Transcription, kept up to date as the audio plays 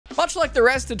Much like the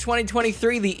rest of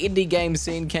 2023, the indie game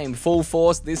scene came full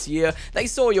force this year. They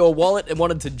saw your wallet and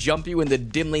wanted to jump you in the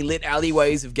dimly lit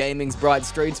alleyways of gaming's bright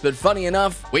streets, but funny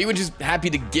enough, we were just happy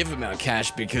to give them our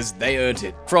cash because they earned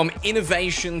it. From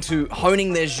innovation to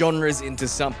honing their genres into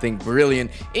something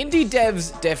brilliant, indie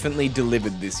devs definitely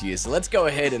delivered this year. So let's go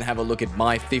ahead and have a look at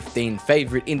my 15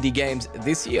 favorite indie games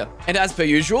this year. And as per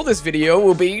usual, this video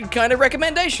will be kind of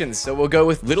recommendations, so we'll go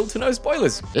with little to no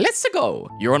spoilers. Let's go!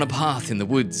 You're on a path in the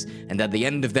woods, and at the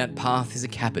end of that path is a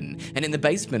cabin, and in the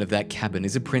basement of that cabin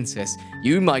is a princess.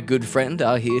 You, my good friend,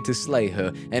 are here to slay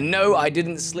her. And no, I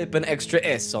didn't slip an extra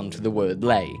S onto the word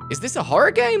lay. Is this a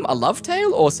horror game, a love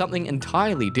tale, or something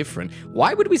entirely different?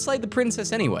 Why would we slay the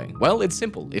princess anyway? Well, it's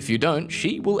simple. If you don't,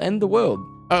 she will end the world.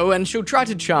 Oh, and she'll try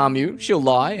to charm you, she'll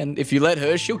lie, and if you let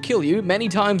her, she'll kill you many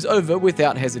times over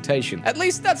without hesitation. At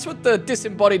least that's what the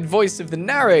disembodied voice of the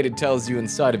narrator tells you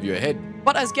inside of your head.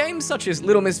 But as games such as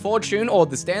Little Misfortune or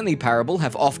The Stanley Parable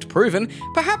have oft proven,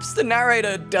 perhaps the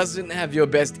narrator doesn't have your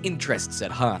best interests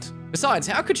at heart. Besides,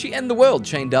 how could she end the world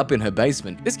chained up in her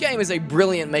basement? This game is a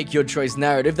brilliant make-your-choice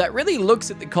narrative that really looks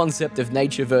at the concept of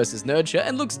nature versus nurture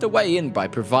and looks to weigh in by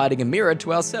providing a mirror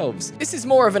to ourselves. This is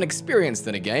more of an experience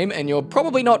than a game, and you're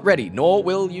probably not ready, nor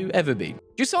will you ever be.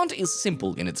 Jusant is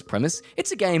simple in its premise.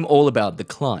 It's a game all about the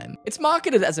climb. It's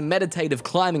marketed as a meditative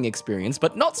climbing experience,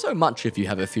 but not so much if you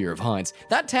have a fear of heights.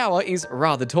 That tower is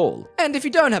rather tall. And if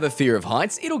you don't have a fear of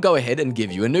heights, it'll go ahead and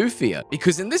give you a new fear,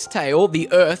 because in this tale,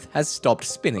 the Earth has stopped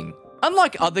spinning.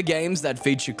 Unlike other games that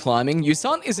feature climbing,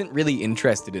 Jusant isn't really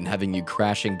interested in having you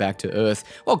crashing back to Earth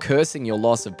while cursing your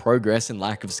loss of progress and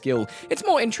lack of skill. It's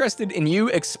more interested in you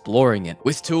exploring it.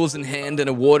 With tools in hand and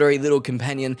a watery little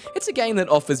companion, it's a game that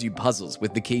offers you puzzles,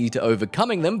 with the key to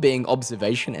overcoming them being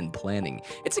observation and planning.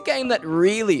 It's a game that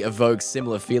really evokes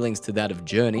similar feelings to that of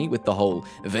Journey, with the whole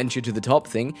adventure to the top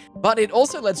thing, but it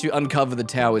also lets you uncover the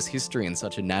tower's history in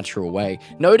such a natural way,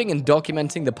 noting and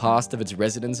documenting the past of its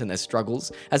residents and their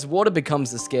struggles, as water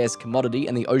becomes a scarce commodity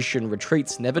and the ocean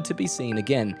retreats never to be seen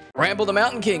again. Bramble the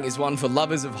Mountain King is one for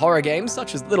lovers of horror games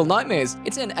such as Little Nightmares.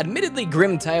 It's an admittedly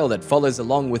grim tale that follows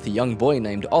along with a young boy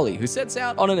named Ollie who sets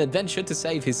out on an adventure to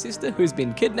save his sister who's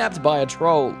been kidnapped by a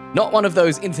troll. Not one of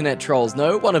those internet trolls,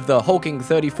 no, one of the hulking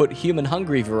 30-foot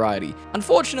human-hungry variety.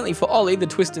 Unfortunately for Ollie, the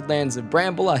twisted lands of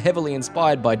Bramble are heavily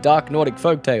inspired by dark Nordic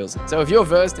folktales, so if you're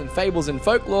versed in fables and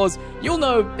folklores, you'll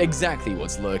know exactly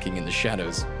what's lurking in the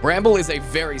shadows. Bramble is a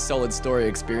very solid story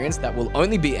experience that will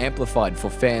only be amplified for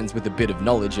fans with a bit of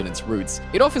knowledge in its roots.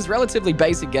 It offers relatively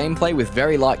basic gameplay with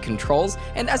very light controls,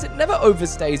 and as it never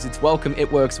overstays its welcome,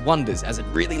 it works wonders as it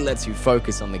really lets you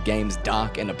focus on the game's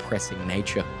dark and oppressing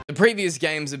nature. The previous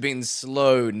games have been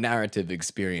slow narrative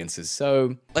experiences,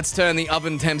 so let's turn the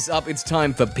oven temps up. It's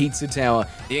time for Pizza Tower.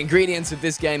 The ingredients of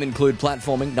this game include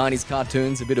platforming, 90s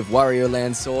cartoons, a bit of Wario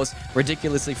Land sauce,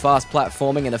 ridiculously fast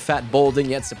platforming, and a fat,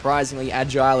 balding yet surprisingly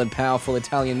agile and powerful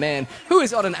Italian man who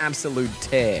is on an absolute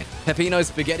tear. Peppino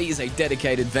Spaghetti is a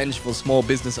dedicated, vengeful small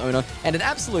business owner and an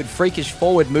absolute freakish,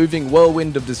 forward-moving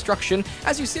whirlwind of destruction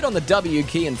as you sit on the W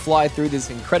key and fly through this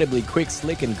incredibly quick,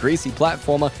 slick, and greasy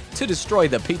platformer to destroy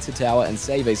the Pizza Tower and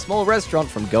save a small restaurant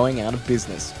from going out of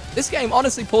business. This game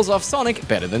honestly pulls off Sonic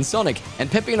better than Sonic, and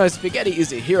Peppino Spaghetti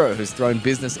is a hero who's thrown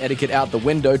business etiquette out the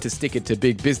window to stick it to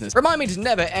big business. Remind me to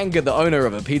never anger the owner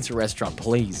of a pizza restaurant,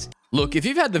 please. Look, if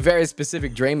you've had the very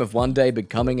specific dream of one day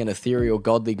becoming an ethereal,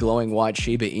 godly, glowing white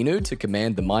Shiba Inu to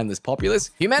command the mindless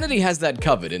populace, humanity has that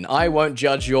covered, and I won't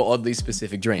judge your oddly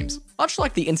specific dreams. Much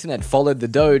like the internet followed the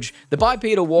Doge, the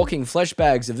bipedal walking flesh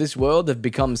bags of this world have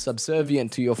become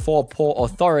subservient to your four-paw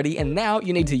authority, and now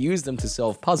you need to use them to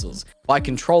solve puzzles by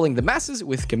controlling the masses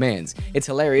with commands. It's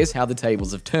hilarious how the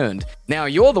tables have turned. Now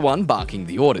you're the one barking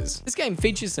the orders. This game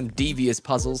features some devious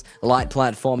puzzles, light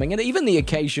platforming, and even the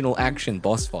occasional action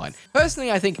boss fight.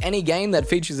 Personally, I think any game that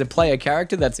features a player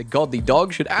character that's a godly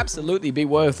dog should absolutely be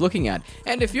worth looking at.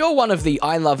 And if you're one of the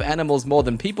I love animals more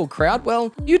than people crowd,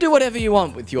 well, you do whatever you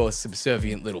want with your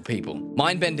subservient little people.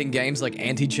 Mind-bending games like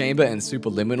Antichamber and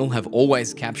Superliminal have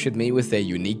always captured me with their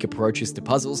unique approaches to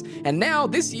puzzles, and now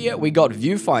this year we got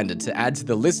Viewfinder to add to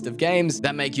the list of games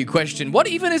that make you question what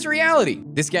even is reality.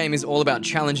 This game is all about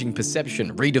challenging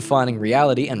perception, redefining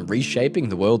reality, and reshaping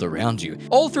the world around you,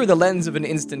 all through the lens of an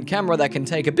instant camera that can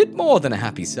take a bit more than a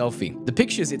happy selfie. The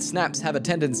pictures it snaps have a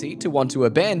tendency to want to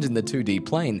abandon the 2D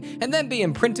plane and then be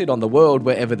imprinted on the world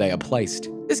wherever they are placed.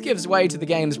 This gives way to the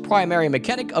game's primary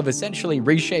mechanic of essentially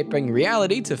reshaping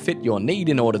reality to fit your need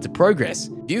in order to progress.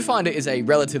 Viewfinder is a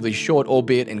relatively short,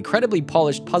 albeit incredibly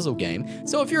polished puzzle game,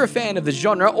 so if you're a fan of the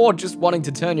genre or just wanting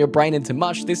to turn your brain into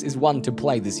mush, this is one to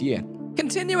play this year.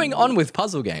 Continuing on with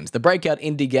puzzle games, the breakout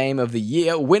indie game of the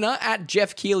year winner at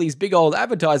Jeff Keighley's big old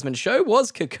advertisement show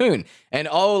was Cocoon. And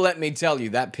oh, let me tell you,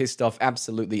 that pissed off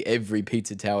absolutely every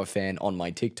Pizza Tower fan on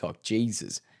my TikTok.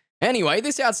 Jesus. Anyway,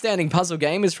 this outstanding puzzle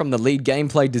game is from the lead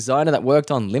gameplay designer that worked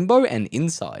on Limbo and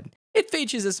Inside. It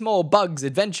features a small bug's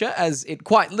adventure, as it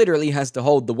quite literally has to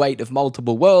hold the weight of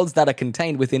multiple worlds that are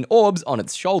contained within orbs on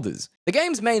its shoulders. The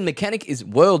game's main mechanic is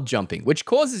world jumping, which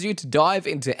causes you to dive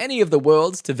into any of the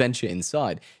worlds to venture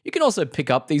inside. You can also pick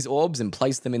up these orbs and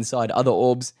place them inside other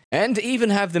orbs, and even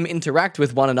have them interact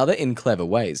with one another in clever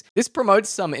ways. This promotes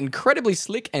some incredibly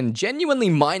slick and genuinely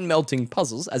mind-melting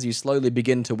puzzles as you slowly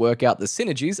begin to work out the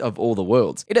synergies of all the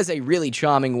worlds. It has a really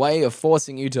charming way of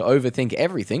forcing you to overthink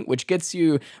everything, which gets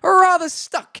you rather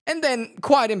stuck, and then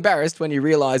quite embarrassed when you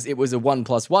realize it was a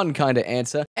 1+1 kind of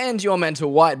answer, and your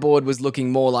mental whiteboard was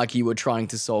looking more like you were trying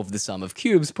to solve the sum of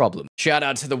cubes problem. Shout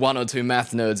out to the 1 or 2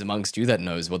 math nerds amongst you that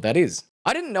knows what that is.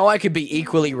 I didn't know I could be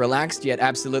equally relaxed yet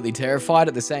absolutely terrified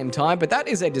at the same time, but that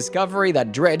is a discovery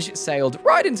that Dredge sailed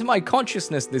right into my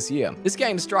consciousness this year. This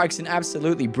game strikes an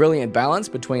absolutely brilliant balance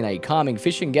between a calming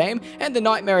fishing game and the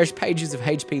nightmarish pages of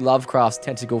H.P. Lovecraft's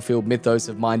tentacle-filled mythos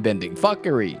of mind-bending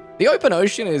fuckery. The open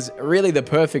ocean is really the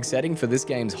perfect setting for this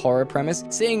game's horror premise,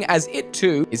 seeing as it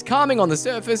too is calming on the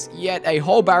surface, yet a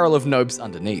whole barrel of nopes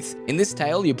underneath. In this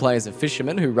tale, you play as a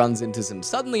fisherman who runs into some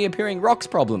suddenly appearing rocks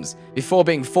problems, before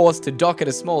being forced to dock at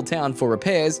a small town for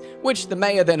repairs, which the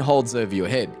mayor then holds over your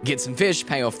head. Get some fish,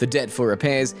 pay off the debt for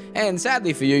repairs, and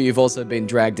sadly for you, you've also been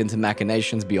dragged into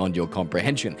machinations beyond your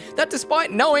comprehension, that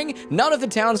despite knowing, none of the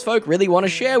townsfolk really want to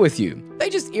share with you. They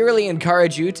just eerily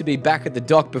encourage you to be back at the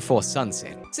dock before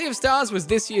sunset. Sea of Stars was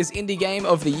this year's indie game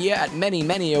of the year at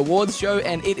many awards show,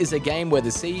 and it is a game where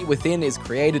the sea within is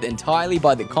created entirely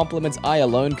by the compliments I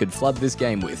alone could flood this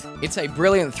game with. It's a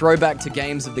brilliant throwback to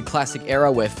games of the classic era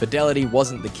where fidelity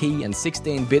wasn't the key and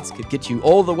 16 bits could get you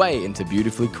all the way into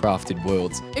beautifully crafted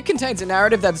worlds. It contains a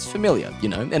narrative that's familiar, you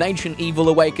know, an ancient evil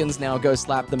awakens, now go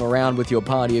slap them around with your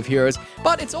party of heroes,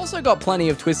 but it's also got plenty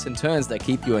of twists and turns that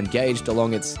keep you engaged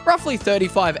along its roughly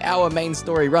 35-hour main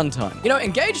story runtime. You know,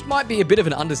 engaged might be a bit of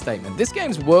an understatement. This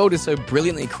game's world is so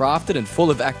brilliantly crafted and full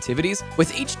of activities,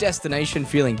 with each destination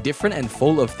feeling different and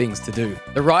full of things to do.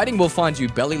 The writing will find you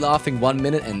belly laughing 1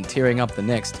 minute and tearing up the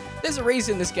next. There's a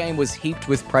reason this game was heaped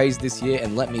with praise this year,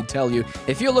 and let me tell you,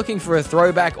 if you're looking for a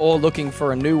throwback or looking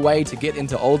for a new way to get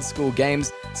into old school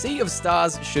games, Sea of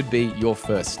Stars should be your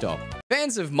first stop.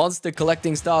 Fans of monster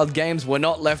collecting styled games were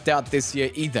not left out this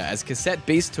year either, as Casette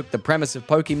Beasts took the premise of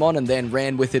Pokemon and then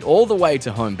ran with it all the way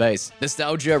to home base.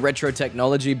 Nostalgia, retro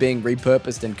technology being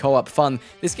repurposed, and co-op fun,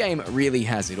 this game really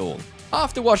has it all.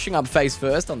 After washing up face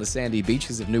first on the sandy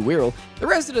beaches of New Wirral, the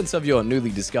residents of your newly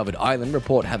discovered island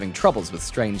report having troubles with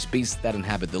strange beasts that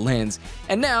inhabit the lands,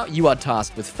 and now you are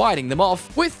tasked with fighting them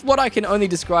off with what I can only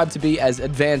describe to be as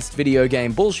advanced video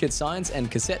game bullshit science and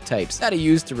cassette tapes that are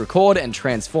used to record and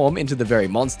transform into the very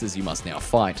monsters you must now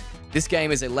fight. This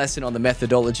game is a lesson on the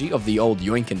methodology of the old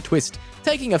yoink and twist,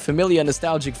 taking a familiar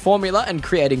nostalgic formula and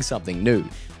creating something new.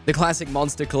 The classic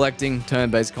monster collecting,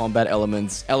 turn-based combat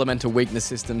elements, elemental weakness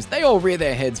systems, they all rear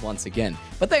their heads once again,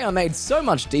 but they are made so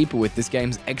much deeper with this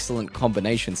game's excellent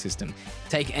combination system.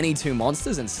 Take any two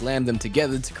monsters and slam them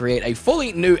together to create a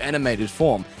fully new animated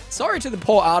form. Sorry to the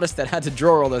poor artist that had to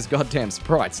draw all those goddamn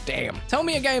sprites, damn. Tell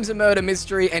me a game's a murder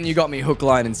mystery and you got me hook,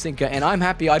 line, and sinker, and I'm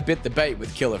happy I bit the bait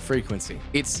with Killer Frequency.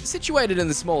 It's situated in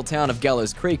the small town of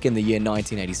Gallows Creek in the year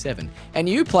 1987, and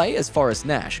you play as Forrest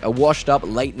Nash, a washed-up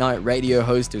late-night radio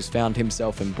host who's found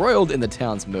himself embroiled in the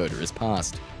town's murderous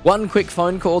past. One quick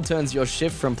phone call turns your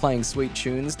shift from playing sweet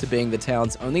tunes to being the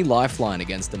town's only lifeline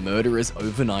against the murderer's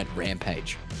overnight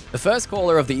rampage. The first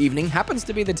caller of the evening happens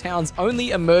to be the town's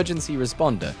only emergency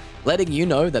responder, letting you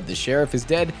know that the sheriff is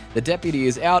dead, the deputy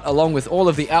is out along with all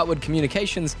of the outward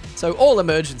communications, so all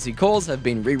emergency calls have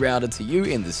been rerouted to you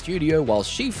in the studio while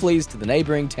she flees to the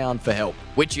neighboring town for help,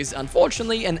 which is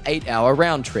unfortunately an 8-hour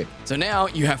round trip. So now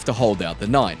you have to hold out the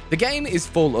night. The game is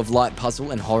full of light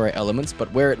puzzle and horror elements,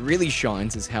 but where it really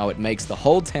shines is how it makes the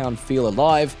whole town feel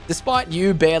alive, despite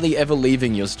you barely ever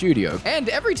leaving your studio. And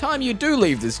every time you do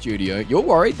leave the studio, you're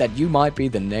worried that you might be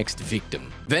the next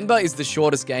victim. Venba is the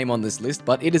shortest game on this list,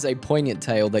 but it is a poignant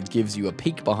tale that gives you a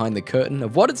peek behind the curtain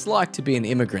of what it's like to be an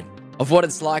immigrant, of what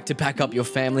it's like to pack up your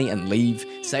family and leave,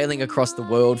 sailing across the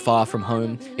world far from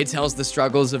home. It tells the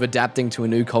struggles of adapting to a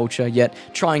new culture, yet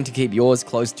trying to keep yours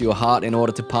close to your heart in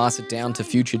order to pass it down to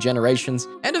future generations.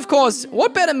 And of course,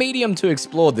 what better medium to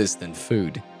explore this than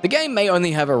food? The game may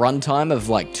only have a runtime of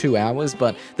like 2 hours,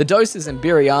 but the doses and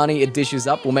biryani it dishes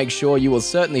up will make sure you will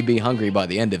certainly be hungry by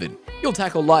the end of it. You'll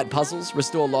tackle light puzzles,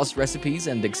 restore lost recipes,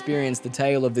 and experience the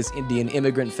tale of this Indian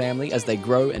immigrant family as they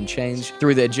grow and change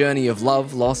through their journey of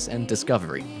love, loss, and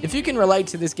discovery. If you can relate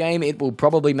to this game, it will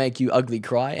probably make you ugly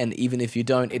cry, and even if you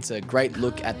don't, it's a great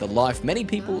look at the life many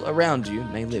people around you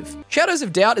may live. Shadows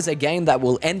of Doubt is a game that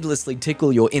will endlessly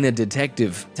tickle your inner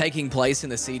detective. Taking place in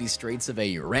the seedy streets of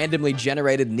a randomly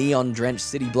generated neon-drenched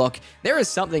city block, there is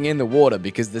something in the water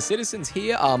because the citizens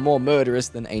here are more murderous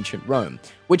than ancient Rome,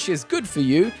 which is good for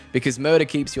you because murder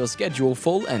keeps your schedule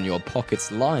full and your pockets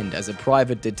lined as a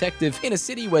private detective in a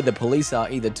city where the police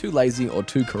are either too lazy or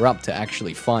too corrupt to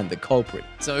actually find the culprit.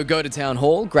 So go to town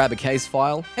hall, grab a case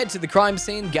file, head to the crime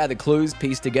scene, gather clues,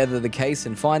 piece together the case,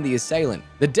 and find the assailant.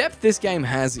 The depth this game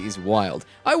has is wild.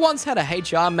 I once had a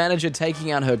HR manager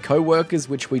taking out her co-workers,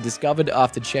 which we discovered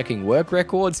after checking work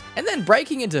records, and then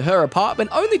breaking into her apartment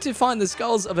only to find the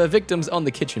skulls of her victims on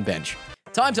the kitchen bench.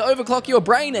 Time to overclock your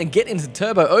brain and get into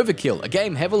Turbo Overkill, a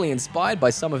game heavily inspired by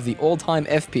some of the all-time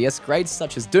FPS greats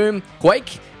such as Doom,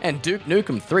 Quake, and Duke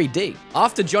Nukem 3D.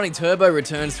 After Johnny Turbo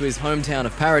returns to his hometown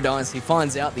of Paradise, he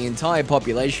finds out the entire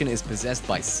population is possessed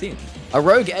by sin, a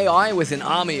rogue AI with an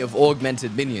army of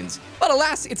augmented minions. But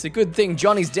alas, it's a good thing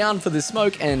Johnny's down for the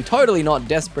smoke and totally not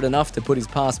desperate enough to put his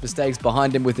past mistakes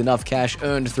behind him with enough cash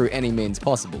earned through any means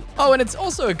possible. Oh, and it's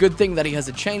also a good thing that he has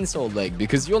a chainsaw leg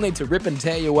because you'll need to rip and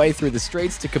tear your way through the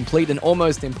streets to complete an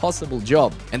almost impossible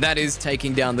job, and that is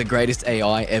taking down the greatest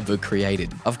AI ever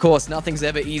created. Of course, nothing's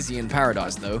ever easy in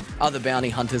Paradise though. Other bounty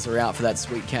hunters are out for that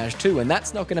sweet cash too, and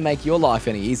that's not going to make your life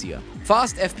any easier.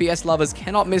 Fast FPS lovers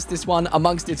cannot miss this one.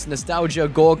 Amongst its nostalgia,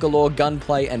 gore galore,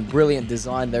 gunplay, and brilliant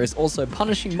design, there is also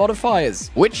punishing modifiers,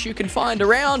 which you can find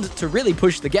around to really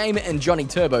push the game and Johnny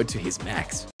Turbo to his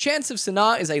max. Chants of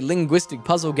Senaar is a linguistic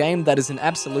puzzle game that is an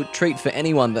absolute treat for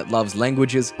anyone that loves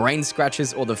languages, brain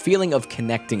scratches, or the feeling of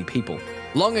connecting people.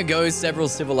 Long ago, several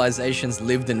civilizations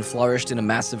lived and flourished in a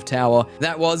massive tower.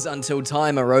 That was until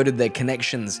time eroded their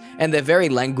connections, and their very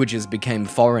languages became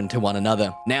foreign to one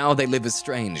another. Now they live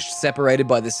estranged, separated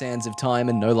by the sands of time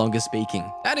and no longer speaking.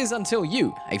 That is until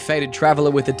you, a fated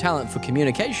traveler with a talent for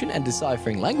communication and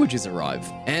deciphering languages,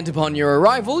 arrive. And upon your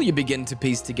arrival, you begin to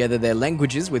piece together their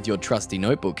languages with your trusty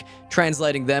notebook,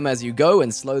 translating them as you go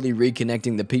and slowly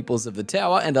reconnecting the peoples of the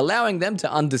tower and allowing them to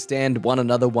understand one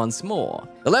another once more.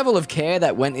 The level of care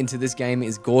that went into this game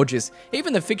is gorgeous.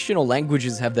 Even the fictional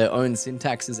languages have their own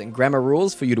syntaxes and grammar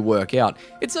rules for you to work out.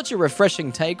 It's such a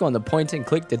refreshing take on the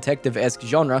point-and-click detective-esque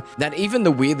genre that even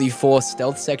the weirdly forced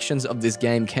stealth sections of this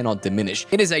game cannot diminish.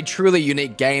 It is a truly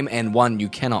unique game and one you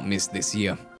cannot miss this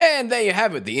year. And there you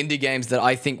have it, the indie games that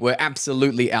I think were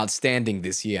absolutely outstanding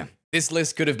this year. This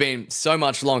list could have been so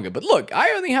much longer, but look,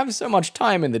 I only have so much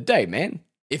time in the day, man.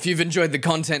 If you've enjoyed the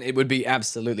content, it would be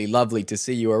absolutely lovely to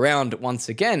see you around once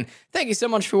again. Thank you so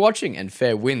much for watching, and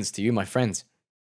fair winds to you, my friends.